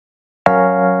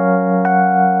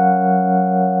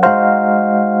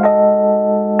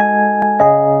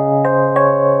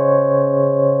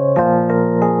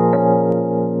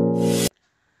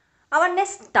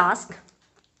task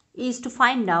is to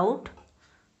find out,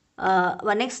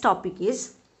 our next topic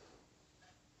is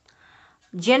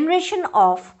generation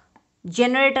of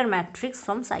generator matrix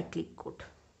from cyclic code.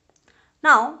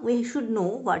 Now we should know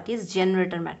what is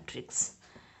generator matrix.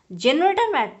 Generator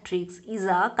matrix is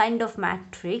a kind of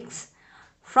matrix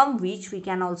from which we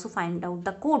can also find out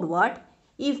the code word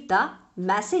if the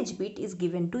message bit is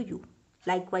given to you.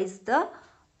 Likewise the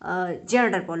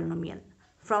generator polynomial.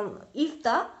 If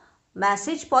the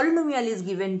message polynomial is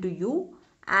given to you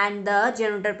and the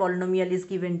generator polynomial is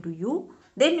given to you,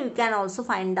 then you can also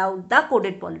find out the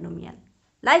coded polynomial.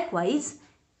 Likewise,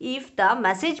 if the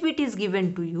message bit is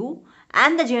given to you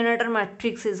and the generator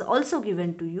matrix is also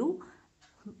given to you,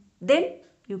 then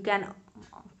you can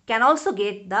also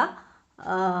get the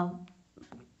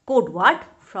code word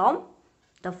from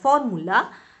the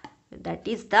formula, that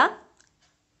is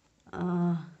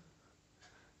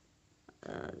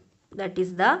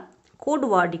the code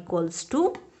word equals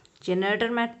to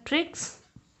generator matrix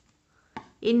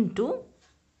into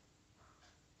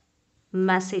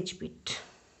message bit.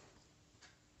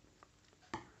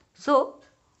 So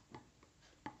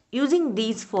using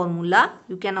these formula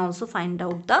you can also find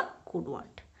out the code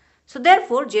word. So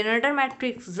therefore generator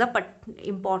matrix is a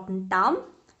important term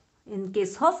in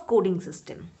case of coding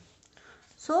system.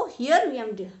 So here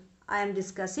I am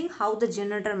discussing how the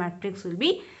generator matrix will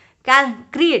be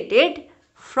created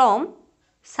from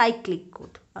cyclic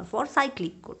code or for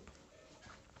cyclic code.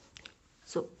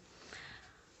 So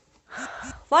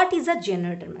what is a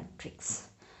generator matrix?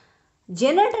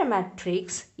 Generator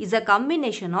matrix is a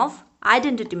combination of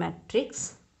identity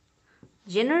matrix.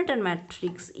 Generator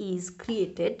matrix is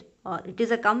created, or it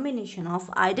is a combination of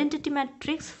identity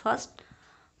matrix first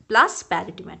plus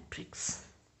parity matrix.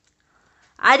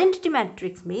 Identity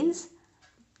matrix means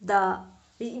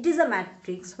it is a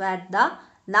matrix where the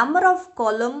number of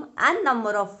column and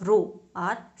number of row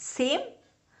are same,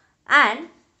 and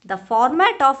the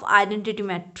format of identity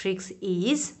matrix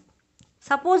is,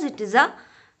 suppose it is a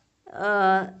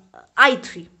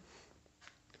I3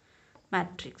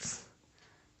 matrix.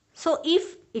 So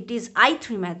if it is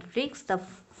I3 matrix, the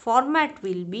format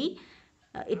will be,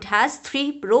 it has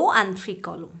 3 row and 3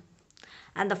 column,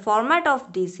 and the format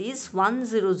of this is 1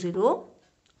 0 0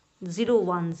 0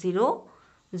 1 0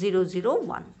 0 0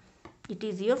 1. It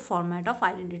is your format of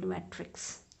identity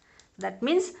matrix. That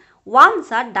means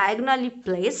ones are diagonally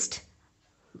placed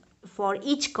for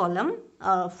each column,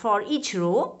 for each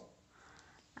row,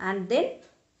 and then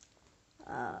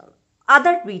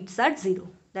other bits are 0.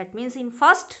 That means in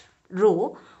first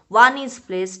row 1 is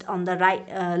placed on the right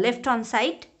left hand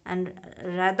side, and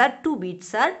rather 2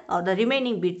 bits are, or the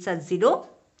remaining bits are 0.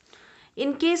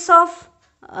 In case of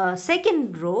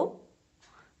second row,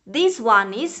 this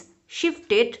one is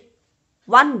shifted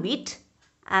 1 bit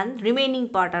and remaining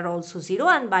part are also 0,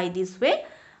 and by this way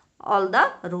all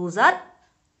the rows are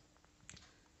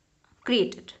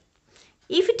created.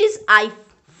 If it is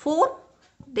I4,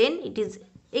 then it is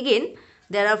again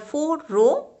there are 4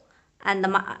 row, and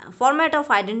the format of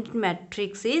identity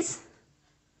matrix is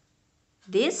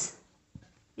this,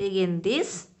 again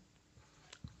this,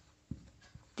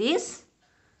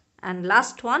 and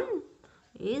last one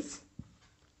is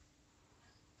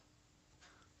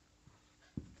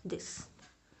this.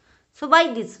 So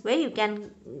by this way you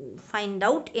can find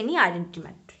out any identity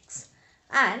matrix.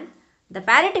 And the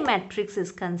parity matrix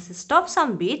is consist of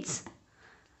some bits,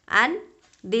 and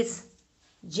this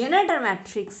generator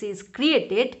matrix is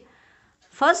created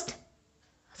first.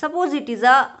 Suppose it is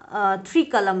a 3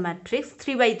 column matrix,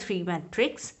 3 by 3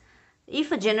 matrix.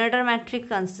 If a generator matrix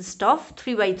consists of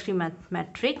 3 by 3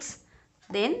 matrix,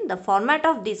 then the format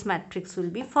of this matrix will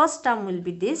be, first term will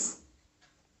be this,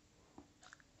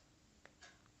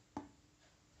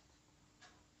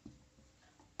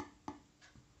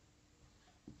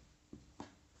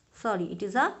 sorry, it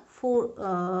is a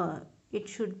 4, it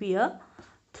should be a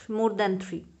more than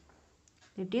 3.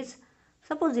 It is,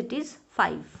 suppose it is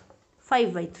 5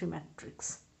 by 3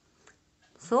 matrix.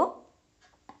 So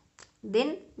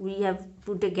then we have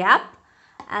put a gap,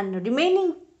 and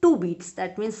remaining 2 bits,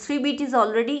 that means 3 bit is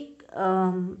already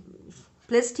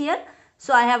placed here.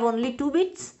 So I have only 2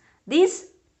 bits.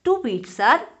 These 2 bits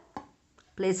are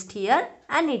placed here,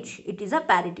 and it is a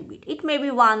parity bit. It may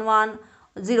be 1 1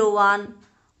 0 1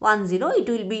 1 0. It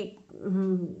will be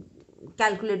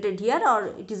calculated here, or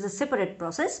it is a separate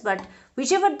process, but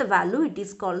whichever the value, it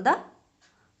is called the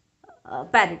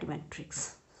parity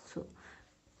matrix. So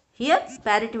here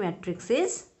parity matrix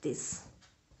is this.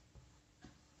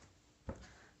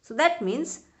 So that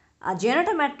means a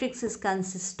generator matrix is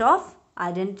consist of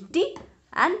identity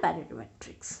and parity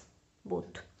matrix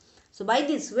both. So So by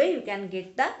this way you can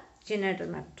get the generator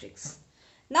matrix.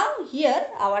 Now here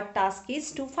our task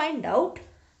is to find out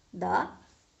the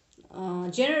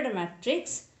generator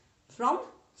matrix from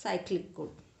cyclic code.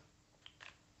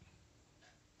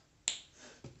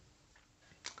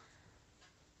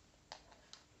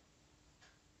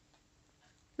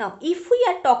 Now if we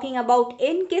are talking about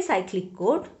nk cyclic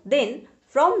code, then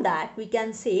from that we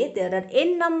can say there are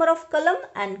n number of column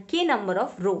and k number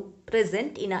of row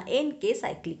present in a nk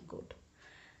cyclic code.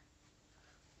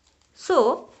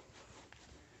 So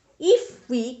if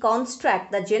we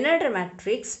construct the generator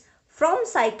matrix from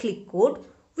cyclic code,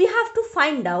 we have to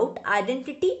find out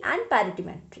identity and parity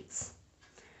matrix.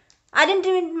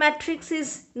 Identity matrix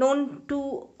is known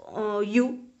to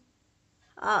you.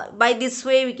 By this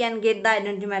way we can get the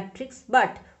identity matrix,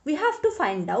 but we have to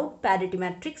find out parity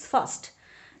matrix first,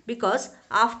 because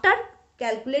after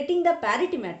calculating the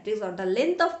parity matrix or the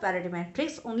length of parity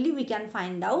matrix, only we can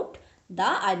find out the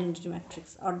identity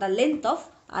matrix or the length of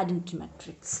identity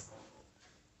matrix.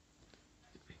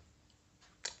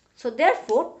 So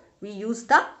therefore we use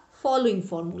the following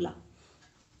formula.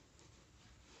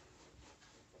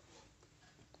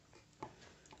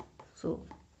 So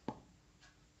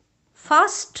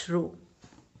first row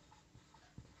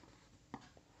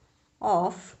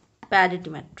of parity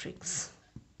matrix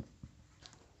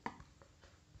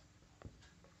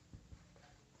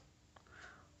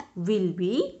will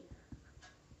be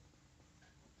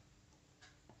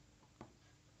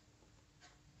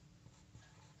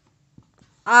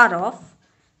R of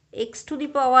x to the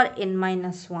power n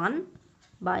minus 1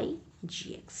 by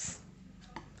gx,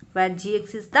 where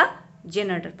gx is the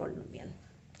generator polynomial.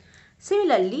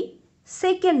 Similarly,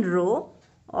 second row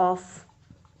of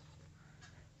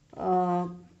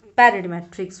parity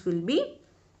matrix will be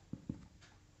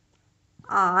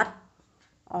R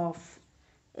of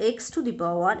x to the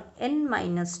power n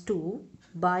minus 2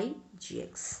 by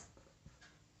gx.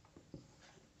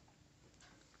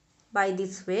 By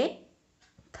this way,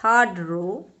 third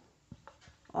row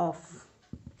of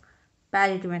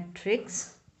parity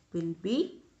matrix will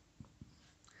be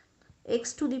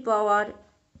x to the power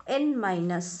n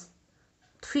minus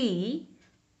 3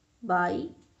 by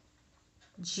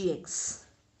gx.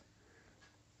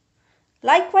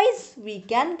 Likewise, we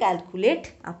can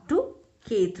calculate up to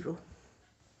kth row.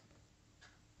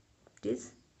 It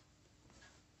is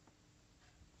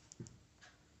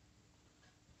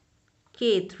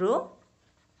kth row,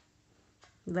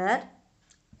 where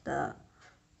the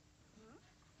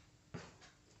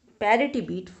parity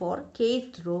bit for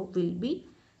kth row will be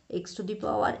x to the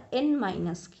power n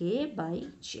minus k by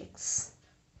gx.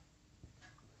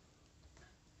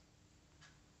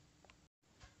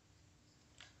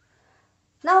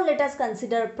 Now let us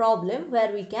consider a problem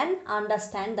where we can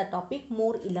understand the topic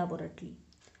more elaborately.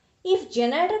 If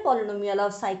generator polynomial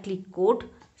of cyclic code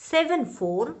 7,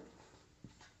 4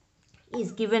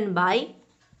 is given by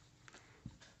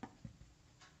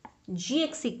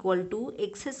gx equal to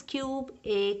x cube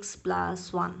x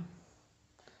plus 1,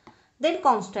 then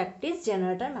construct its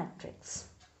generator matrix.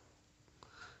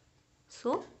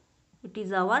 So it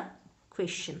is our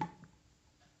question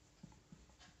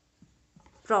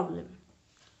problem.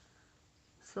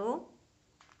 So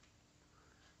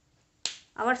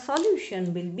our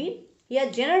solution will be,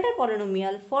 here generator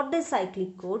polynomial for the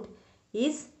cyclic code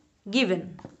is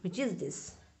given, which is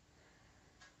this,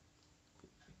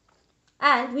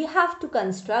 and we have to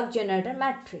construct generator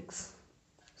matrix.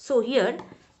 So here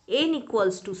n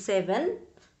equals to 7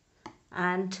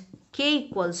 and k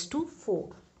equals to 4.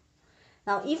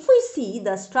 Now if we see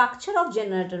the structure of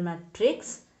generator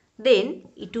matrix, then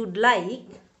it would like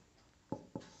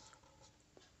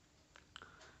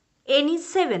n is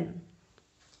 7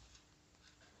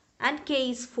 and k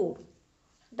is 4.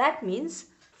 That means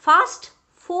first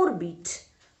 4 bit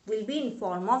will be in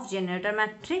form of generator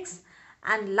matrix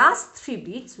and last 3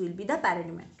 bits will be the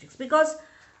parity matrix, because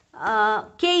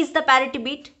k is the parity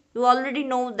bit. You already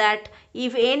know that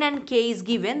if n and k is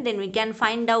given, then we can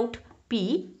find out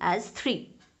p as 3.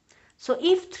 So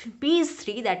if p is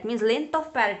 3, that means length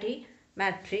of parity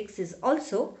matrix is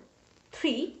also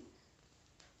 3.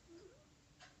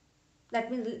 That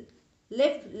means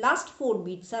last 4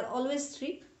 bits are always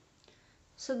 3.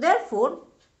 So therefore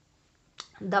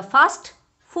the first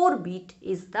 4 bit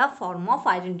is the form of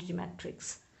identity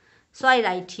matrix. So I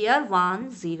write here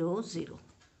 1 0 0.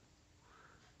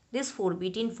 This 4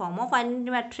 bit in form of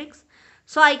identity matrix.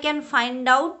 So I can find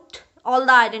out all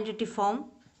the identity form.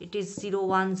 It is 0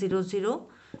 1 0 0.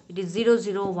 It is 0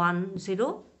 0 1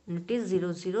 0. And it is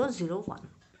 0 0 0 1.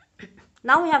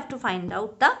 Now we have to find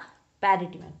out the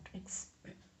parity matrix.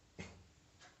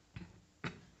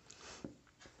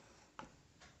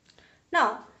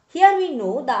 Now, here we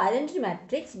know the identity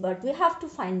matrix, but we have to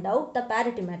find out the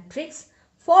parity matrix.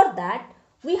 For that,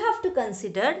 we have to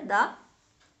consider the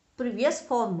previous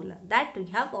formula that we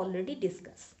have already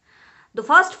discussed. The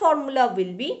first formula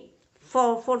will be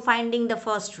for finding the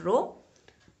first row.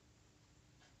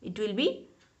 It will be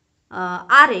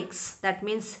Rx, that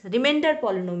means remainder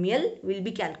polynomial will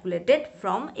be calculated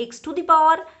from x to the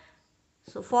power.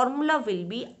 So, formula will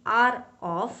be R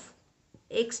of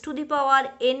x to the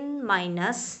power n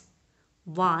minus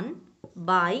 1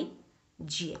 by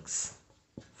gx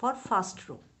for first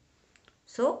row.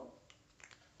 So,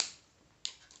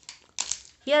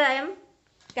 here I am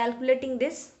calculating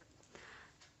this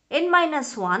n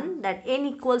minus 1, that n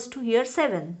equals to here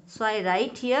 7. So, I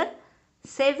write here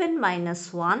 7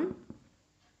 minus 1,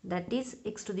 that is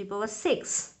x to the power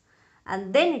 6,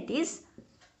 and then it is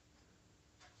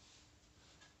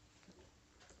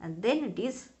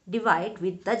divide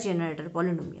with the generator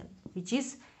polynomial, which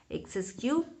is x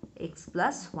cube x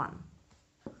plus 1.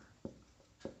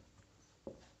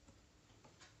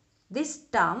 This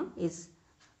term is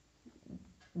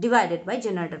divided by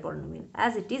generator polynomial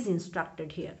as it is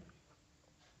instructed here.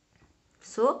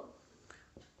 So,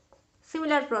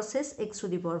 similar process, x to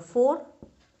the power 4,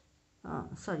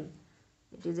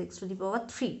 it is x to the power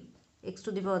 3, x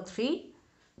to the power 3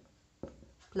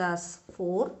 plus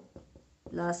 4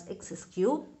 plus x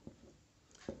cube,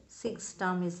 6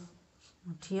 term is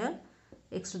not here,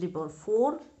 x to the power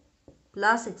 4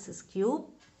 plus x cube,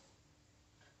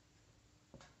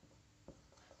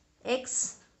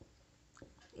 x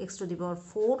to the power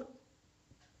 4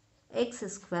 x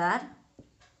square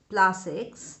plus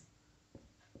x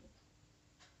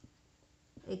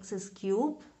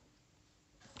cube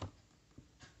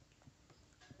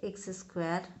x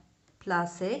square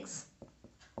plus x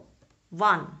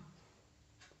 1.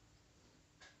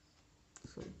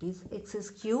 So, it is x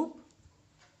cube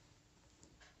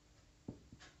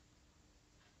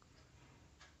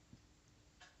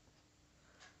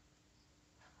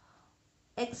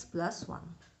x plus 1.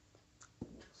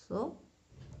 So,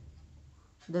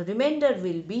 the remainder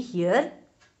will be here.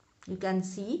 You can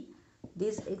see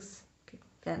this x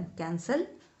can cancel,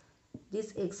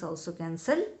 this x also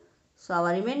cancel. So,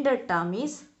 our remainder term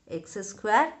is x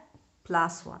square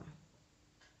plus 1.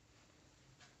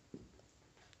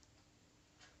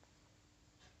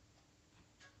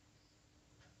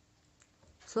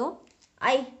 So,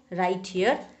 I write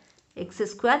here x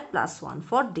square plus 1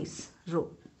 for this row.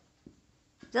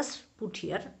 Just put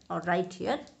here or write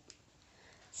here.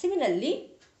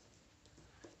 Similarly,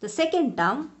 the second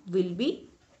term will be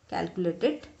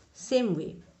calculated same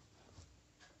way.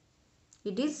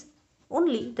 It is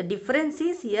only the difference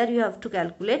is here you have to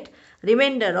calculate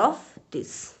remainder of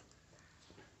this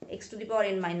x to the power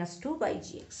n minus 2 by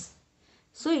gx.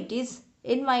 So, it is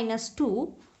n minus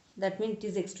 2, that means it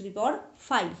is x to the power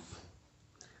 5.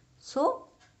 So,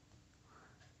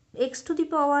 x to the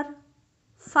power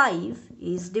 5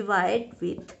 is divided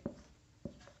with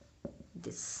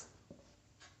this.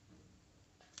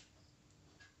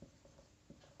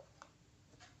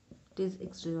 It is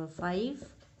x to the power 5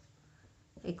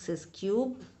 x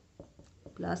cube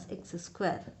plus x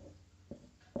square.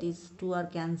 These two are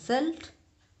cancelled,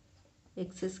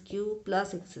 x cube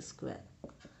plus x square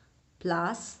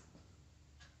plus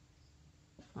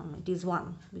it is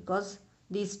 1 because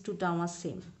these two terms are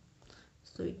same.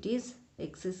 So, it is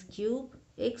x cube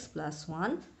x plus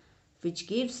 1, which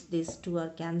gives these two are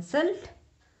cancelled.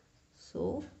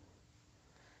 So,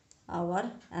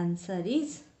 our answer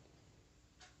is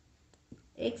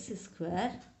x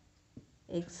square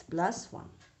x plus 1.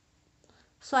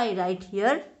 So, I write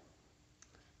here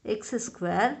x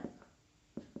square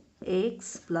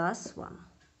x plus 1.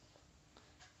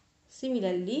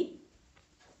 Similarly,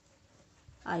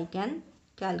 I can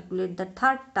calculate the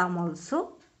third term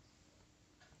also.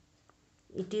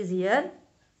 It is here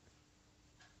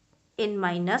n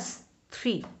minus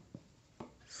 3.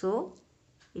 So,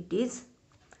 it is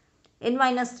n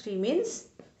minus 3 means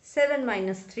 7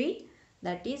 minus 3,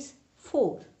 that is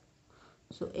 4.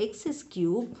 So, x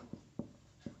cube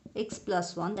x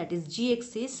plus 1, that is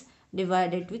gx is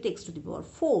divided with x to the power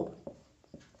 4.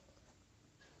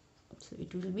 So,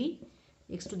 it will be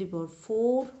x to the power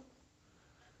 4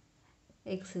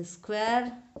 x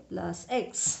square plus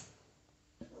x.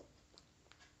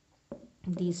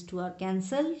 These two are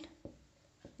cancelled,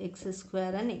 x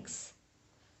square and x.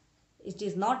 It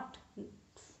is not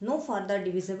no further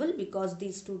divisible because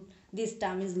this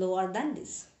term is lower than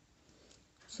this.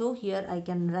 So, here I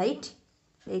can write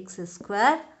x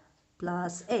square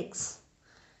plus x,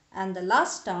 and the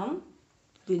last term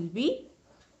will be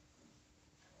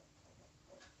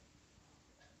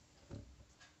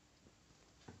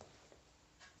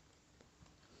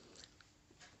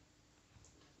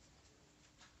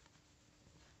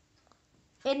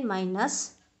n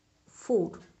minus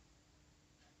 4.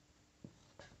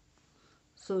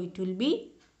 So it will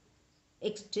be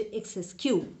x's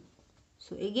cube.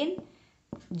 So again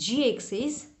gx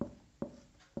is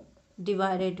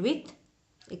divided with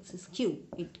x's cube.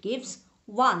 It gives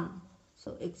 1.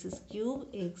 So x's cube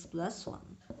x plus 1.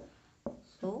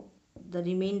 So the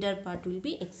remainder part will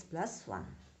be x plus 1.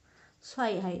 So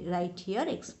I write here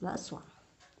x plus 1.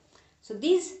 So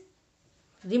this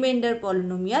remainder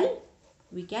polynomial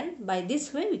we can, by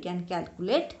this way we can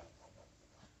calculate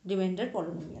remainder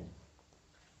polynomial.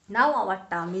 Now our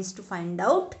term is to find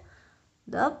out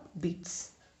the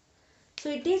bits. So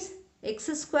it is x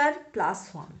square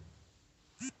plus 1.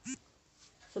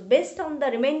 So based on the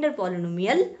remainder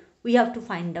polynomial we have to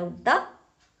find out the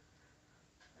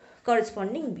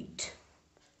corresponding bit.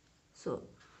 So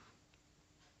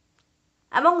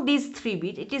among these 3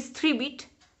 bits, it is 3 bit,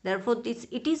 therefore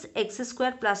it is x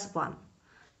square plus 1.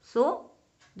 So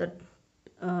the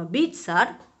bits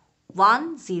are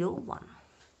 1, 0, 1.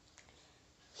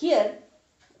 Here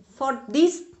for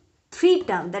these 3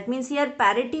 terms, that means here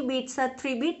parity bits are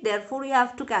 3 bit, therefore you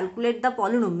have to calculate the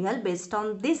polynomial based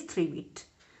on this 3 bit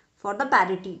for the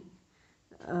parity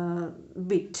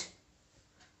bit.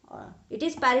 It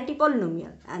is parity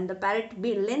polynomial and the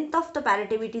parity length of the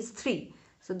parity bit is 3.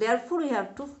 So therefore you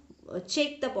have to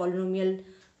check the polynomial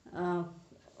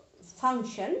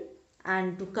function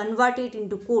and to convert it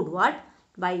into code word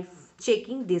by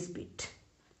checking this bit.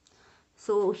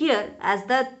 So here as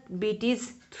the bit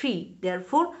is 3,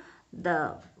 therefore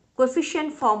the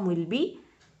coefficient form will be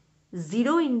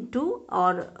 0 into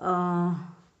or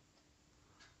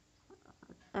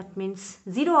that means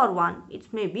 0 or 1.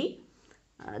 It may be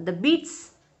the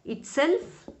bits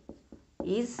itself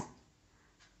is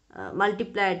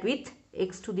multiplied with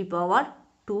x to the power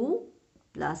 2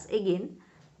 plus again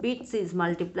bits is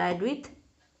multiplied with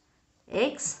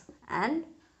x and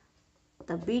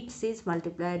the bits is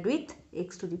multiplied with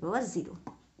x to the power 0.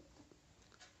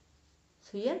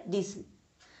 So here this,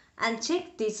 and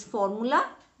check this formula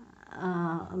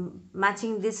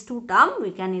matching these 2 terms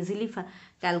we can easily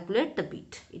calculate the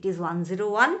bit. It is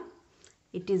 101,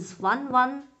 it is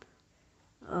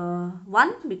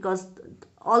 111 because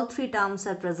all 3 terms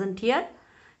are present here.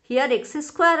 Here x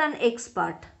square and x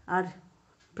part are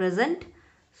present.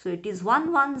 So it is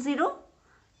 110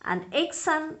 and x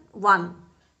and 1.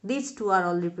 These 2 are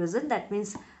already present. That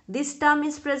means this term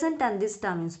is present and this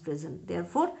term is present.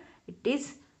 Therefore it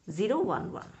is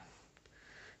 011.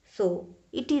 So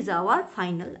it is our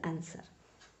final answer.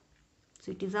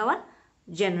 So it is our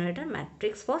generator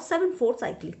matrix for 7/4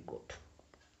 cyclic code.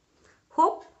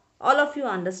 Hope all of you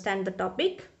understand the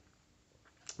topic.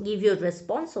 Give your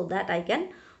response so that I can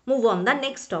move on the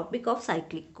next topic of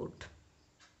cyclic code.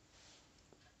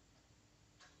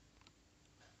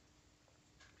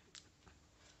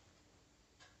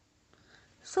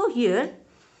 So here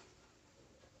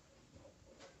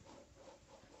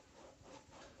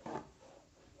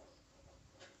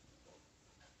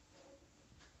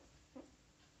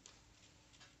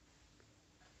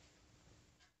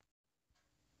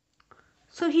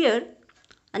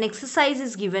an exercise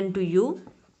is given to you.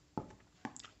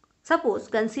 Suppose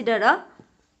consider a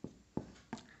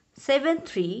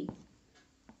 7/3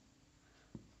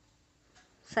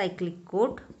 cyclic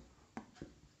code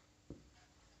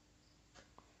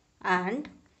and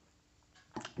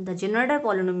the generator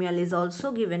polynomial is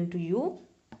also given to you,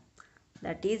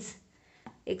 that is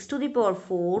x to the power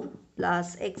 4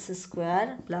 plus x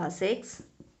square plus x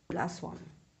plus 1.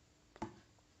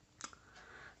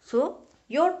 So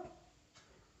your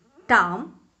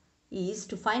term is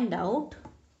to find out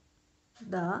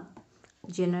the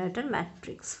generator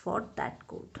matrix for that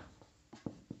code.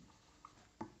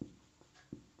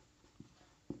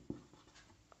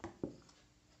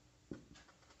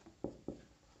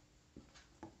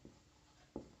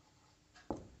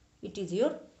 It is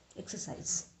your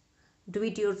exercise. Do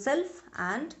it yourself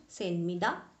and send me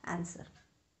the answer.